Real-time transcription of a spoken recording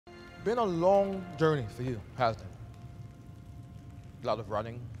been a long journey for you, hasn't it? A lot of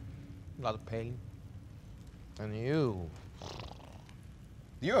running, a lot of pain. And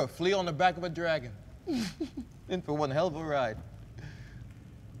you're a flea on the back of a dragon. In for one hell of a ride.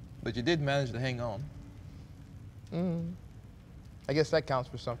 But you did manage to hang on. I guess that counts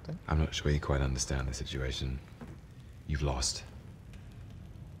for something. I'm not sure you quite understand the situation. You've lost.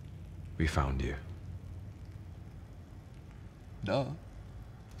 We found you. Duh.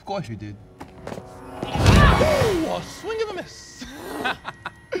 Of course you did. Oh, a swing of a miss.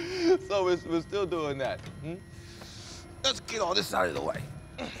 So we're still doing that. Let's get all this out of the way.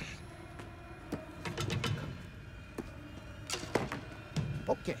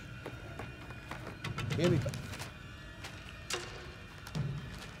 Okay. Here we go.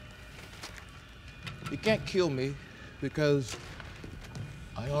 You can't kill me because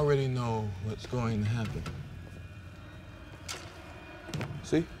I already know what's going to happen.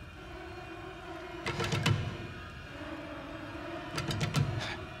 See?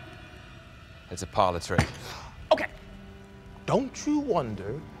 It's a parlor trick. Okay. Don't you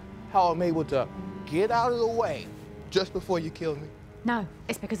wonder how I'm able to get out of the way just before you kill me? No,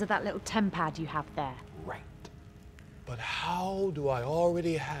 it's because of that little tempad you have there. Right. But how do I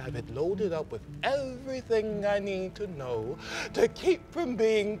already have it loaded up with everything I need to know to keep from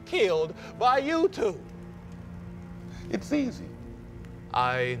being killed by you two? It's easy.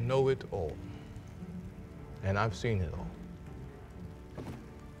 I know it all. And I've seen it all.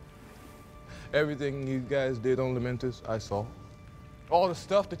 Everything you guys did on Lamentus, I saw. All the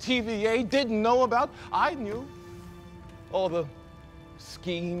stuff the TVA didn't know about, I knew. All the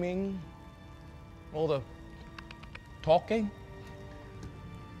scheming, all the talking.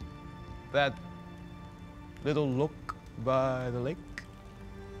 That little look by the lake.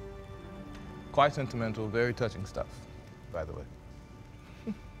 Quite sentimental, very touching stuff, by the way.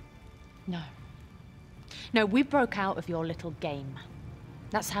 No. No, we broke out of your little game.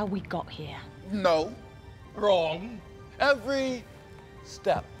 That's how we got here. No, wrong. Every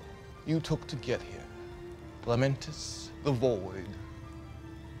step you took to get here, Lamentus, the Void,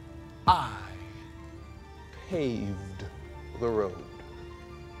 I paved the road.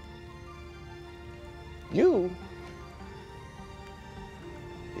 You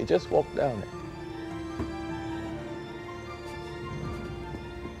just walked down it.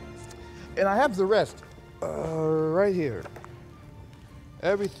 And I have the rest right here.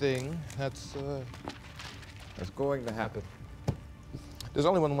 Everything that's going to happen. There's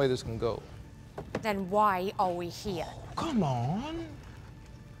only one way this can go. Then why are we here? Come on.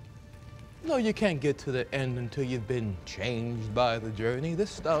 No, you can't get to the end until you've been changed by the journey.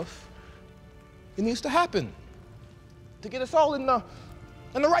 This stuff, it needs to happen to get us all in the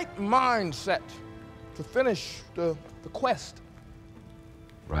right mindset to finish the quest.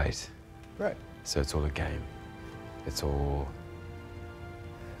 Right. Right. So it's all a game. It's all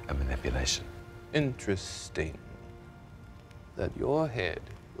a manipulation. Interesting that your head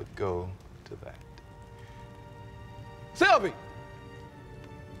would go to that. Sylvie!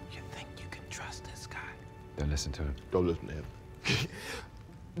 You think you can trust this guy? Don't listen to him. Don't listen to him.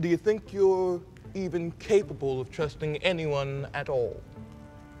 Do you think you're even capable of trusting anyone at all?